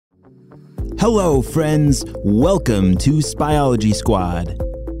Hello, friends. Welcome to Spyology Squad.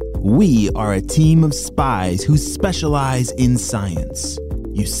 We are a team of spies who specialize in science.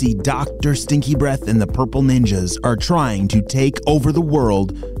 You see, Dr. Stinky Breath and the Purple Ninjas are trying to take over the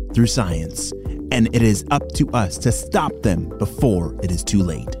world through science, and it is up to us to stop them before it is too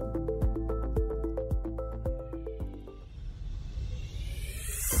late.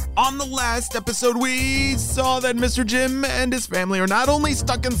 On the last episode, we saw that Mr. Jim and his family are not only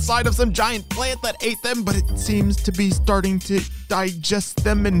stuck inside of some giant plant that ate them, but it seems to be starting to digest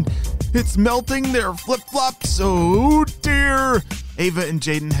them, and it's melting their flip-flops. Oh dear! Ava and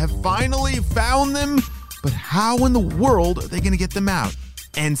Jaden have finally found them, but how in the world are they going to get them out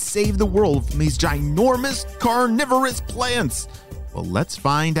and save the world from these ginormous carnivorous plants? Well, let's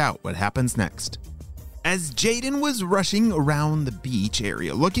find out what happens next. As Jaden was rushing around the beach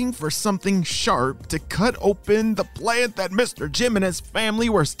area looking for something sharp to cut open the plant that Mr. Jim and his family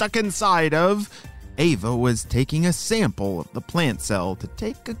were stuck inside of, Ava was taking a sample of the plant cell to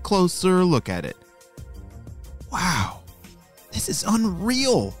take a closer look at it. Wow, this is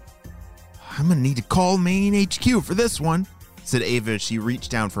unreal. I'm gonna need to call main HQ for this one, said Ava as she reached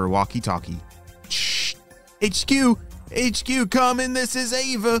down for a walkie-talkie. Shh, HQ, come in, this is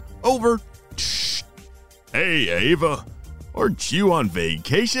Ava, over. Shh. Hey, Ava, aren't you on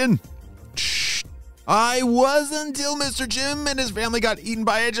vacation? Shh. I was until Mr. Jim and his family got eaten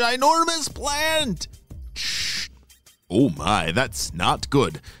by a ginormous plant. Shh. Oh my, that's not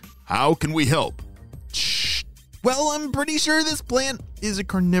good. How can we help? Shh. Well, I'm pretty sure this plant is a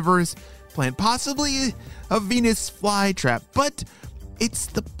carnivorous plant, possibly a Venus flytrap, but it's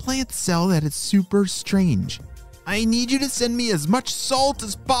the plant cell that is super strange. I need you to send me as much salt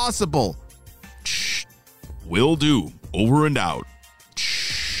as possible. Shh. Will do. Over and out.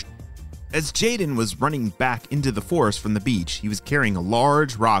 Shh. As Jaden was running back into the forest from the beach, he was carrying a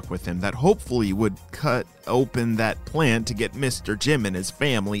large rock with him that hopefully would cut open that plant to get Mr. Jim and his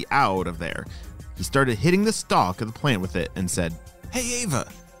family out of there. He started hitting the stalk of the plant with it and said, "Hey, Ava,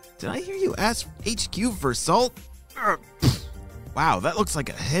 did I hear you ask HQ for salt?" Wow, that looks like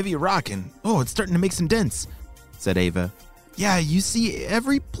a heavy rock, and it's starting to make some dents, said Ava. Yeah, you see,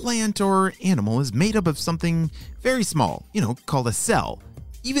 every plant or animal is made up of something very small, called a cell.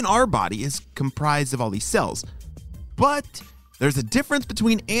 Even our body is comprised of all these cells. But there's a difference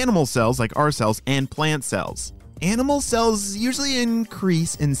between animal cells like our cells and plant cells. Animal cells usually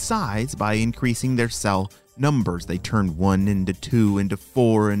increase in size by increasing their cell numbers. They turn 1 into 2 into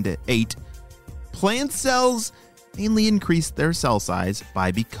 4 into 8. Plant cells mainly increase their cell size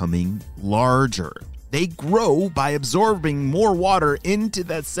by becoming larger. They grow by absorbing more water into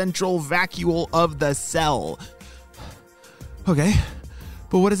the central vacuole of the cell. Okay,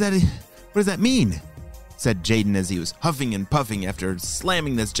 but what does that mean? Said Jaden as he was huffing and puffing after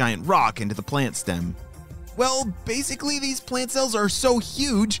slamming this giant rock into the plant stem. Well, basically these plant cells are so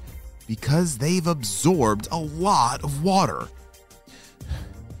huge because they've absorbed a lot of water.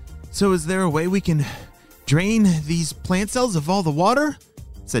 So is there a way we can drain these plant cells of all the water?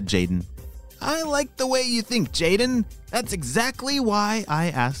 Said Jaden. I like the way you think, Jaden. That's exactly why I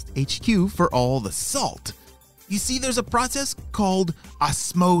asked HQ for all the salt. You see, there's a process called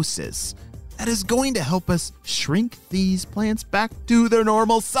osmosis that is going to help us shrink these plants back to their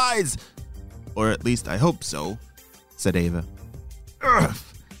normal size. Or at least I hope so, said Ava.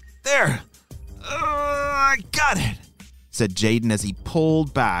 There! I got it, said Jaden as he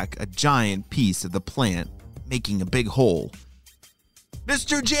pulled back a giant piece of the plant, making a big hole.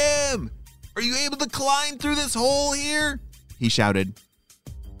 Mr. Jim! Are you able to climb through this hole here? He shouted.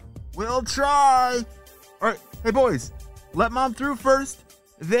 We'll try. All right, hey boys, let Mom through first,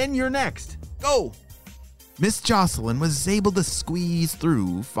 then you're next. Go. Miss Jocelyn was able to squeeze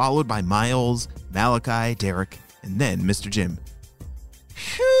through, followed by Miles, Malachi, Derek, and then Mr. Jim.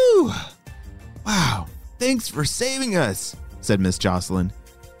 Phew. Wow, thanks for saving us, said Miss Jocelyn.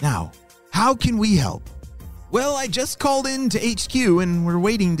 Now, how can we help? Well, I just called in to HQ and we're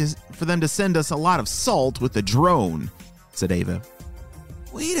waiting for them to send us a lot of salt with a drone, said Ava.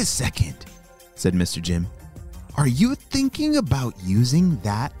 Wait a second, said Mr. Jim. Are you thinking about using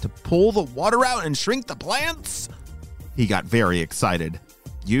that to pull the water out and shrink the plants? He got very excited.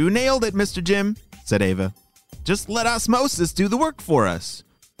 You nailed it, Mr. Jim, said Ava. Just let osmosis do the work for us.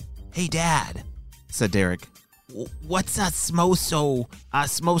 Hey, Dad, said Derek. What's osmososaurus?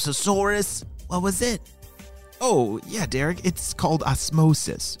 What was it? Oh, yeah, Derek, it's called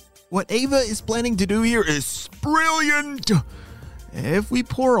osmosis. What Ava is planning to do here is brilliant. If we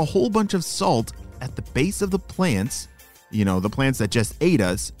pour a whole bunch of salt at the base of the plants, the plants that just ate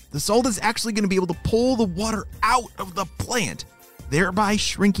us, the salt is actually going to be able to pull the water out of the plant. thereby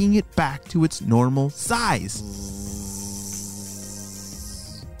shrinking it back to its normal size.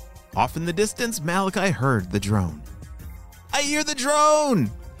 Off in the distance, Malachi heard the drone. "I hear the drone!"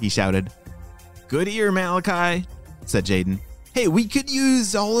 he shouted. "Good ear, Malachi," said Jaden. "Hey, we could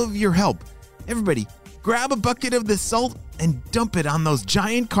use all of your help. Everybody, grab a bucket of this salt and dump it on those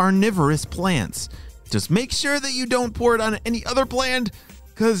giant carnivorous plants. Just make sure that you don't pour it on any other plant,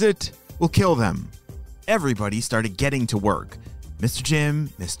 because it will kill them." Everybody started getting to work. Mr.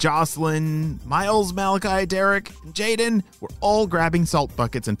 Jim, Miss Jocelyn, Miles, Malachi, Derek, and Jaden were all grabbing salt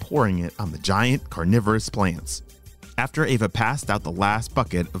buckets and pouring it on the giant carnivorous plants. After Ava passed out the last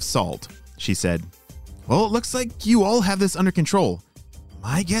bucket of salt, she said, "Well, it looks like you all have this under control.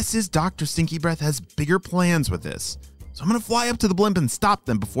 My guess is Dr. Stinky Breath has bigger plans with this. So I'm going to fly up to the blimp and stop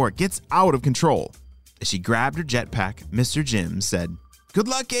them before it gets out of control." As she grabbed her jetpack, Mr. Jim said, "Good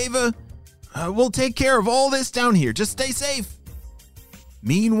luck, Ava. We'll take care of all this down here. Just stay safe."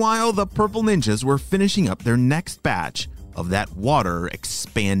 Meanwhile, the Purple Ninjas were finishing up their next batch of that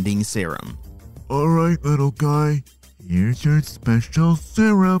water-expanding serum. "All right, little guy. Here's your special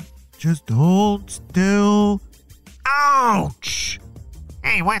serum. Just hold still." Ouch!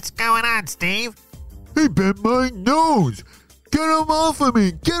 Hey, what's going on, Steve? He bit my nose. Get him off of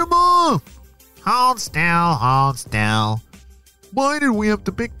me. Get him off. Hold still, hold still. Why did we have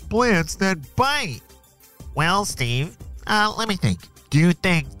to pick plants that bite? Well, Steve, let me think. Do you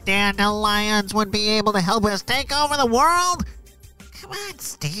think dandelions would be able to help us take over the world? Come on,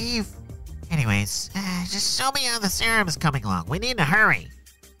 Steve. Anyways, just show me how the serum is coming along. We need to hurry.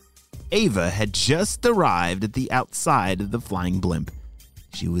 Ava had just arrived at the outside of the flying blimp.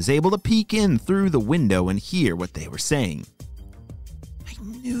 She was able to peek in through the window and hear what they were saying. "I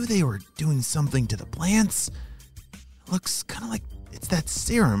knew they were doing something to the plants. It looks kind of like it's that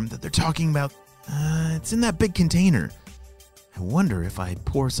serum that they're talking about. It's in that big container. I wonder if I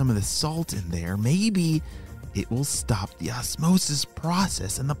pour some of the salt in there, maybe it will stop the osmosis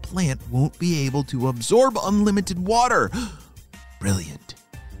process and the plant won't be able to absorb unlimited water." Brilliant.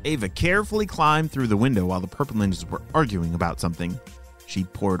 Ava carefully climbed through the window while the Purple Ninjas were arguing about something. She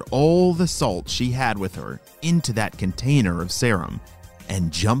poured all the salt she had with her into that container of serum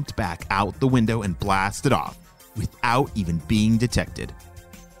and jumped back out the window and blasted off without even being detected.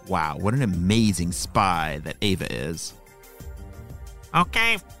 Wow, what an amazing spy that Ava is.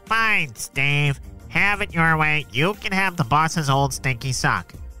 Okay, fine, Steve. Have it your way. You can have the boss's old stinky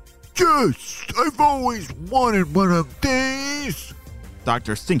sock. Yes, I've always wanted one of these.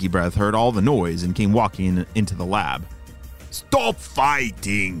 Dr. Stinky Breath heard all the noise and came walking into the lab. Stop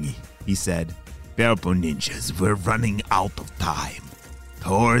fighting, he said. Purple Ninjas, we're running out of time.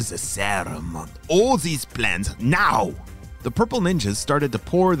 Pour the serum on all these plants now. The Purple Ninjas started to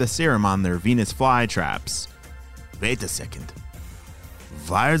pour the serum on their Venus flytraps. Wait a second.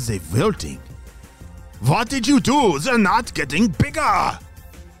 Why are they wilting? What did you do? They're not getting bigger.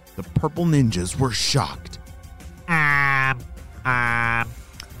 The Purple Ninjas were shocked.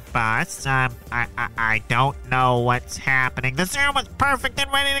 Boss, I don't know what's happening. The serum was perfect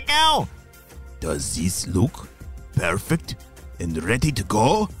and ready to go. Does this look perfect and ready to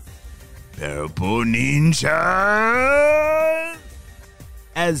go? Purple Ninja!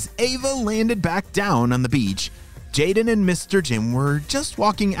 As Ava landed back down on the beach, Jaden and Mr. Jim were just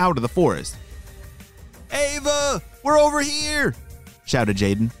walking out of the forest. "Ava, we're over here!" shouted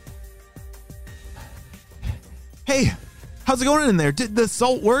Jaden. "Hey, how's it going in there? Did the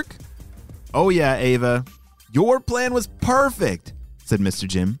salt work?" "Oh yeah, Ava. Your plan was perfect," said Mr.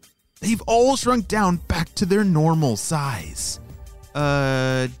 Jim. "They've all shrunk down back to their normal size."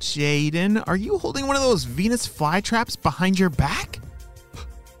 Jaden, are you holding one of those Venus flytraps behind your back?"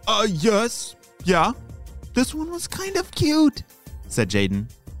 Yes. Yeah. This one was kind of cute," said Jaden.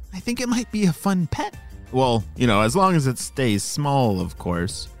 "I think it might be a fun pet. Well, as long as it stays small, of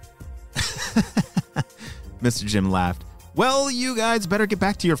course." Mr. Jim laughed. "Well, you guys better get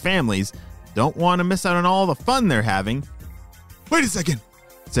back to your families. Don't want to miss out on all the fun they're having." "Wait a second,"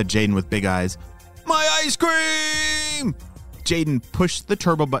 said Jaden with big eyes. "My ice cream!" Jaden pushed the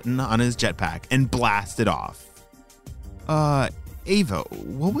turbo button on his jetpack and blasted off. Ava,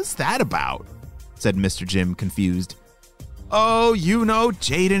 what was that about?" said Mr. Jim, confused. "Oh,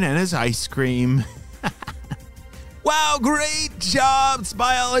 Jaden and his ice cream." "Wow, great job,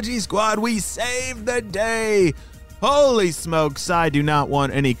 Biology Squad. We saved the day. Holy smokes, I do not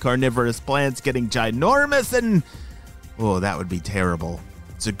want any carnivorous plants getting ginormous and... Oh, that would be terrible.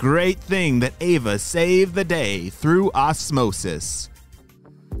 It's a great thing that Ava saved the day through osmosis."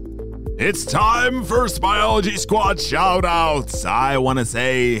 It's time for Biology Squad shoutouts. I want to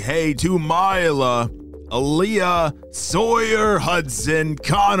say hey to Mila, Aaliyah, Sawyer, Hudson,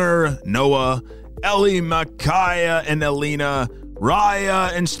 Connor, Noah, Ellie, Micaiah, and Elena,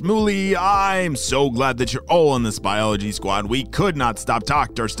 Raya, and Shmuley. I'm so glad that you're all in this biology squad. We could not stop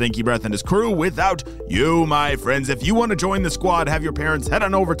Dr. Stinky Breath and his crew without you, my friends. If you want to join the squad, have your parents head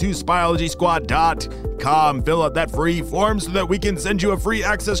on over to SpiologicSquad.com. Fill out that free form so that we can send you a free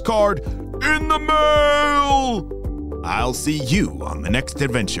access card in the mail. I'll see you on the next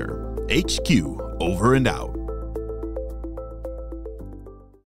adventure. HQ over and out.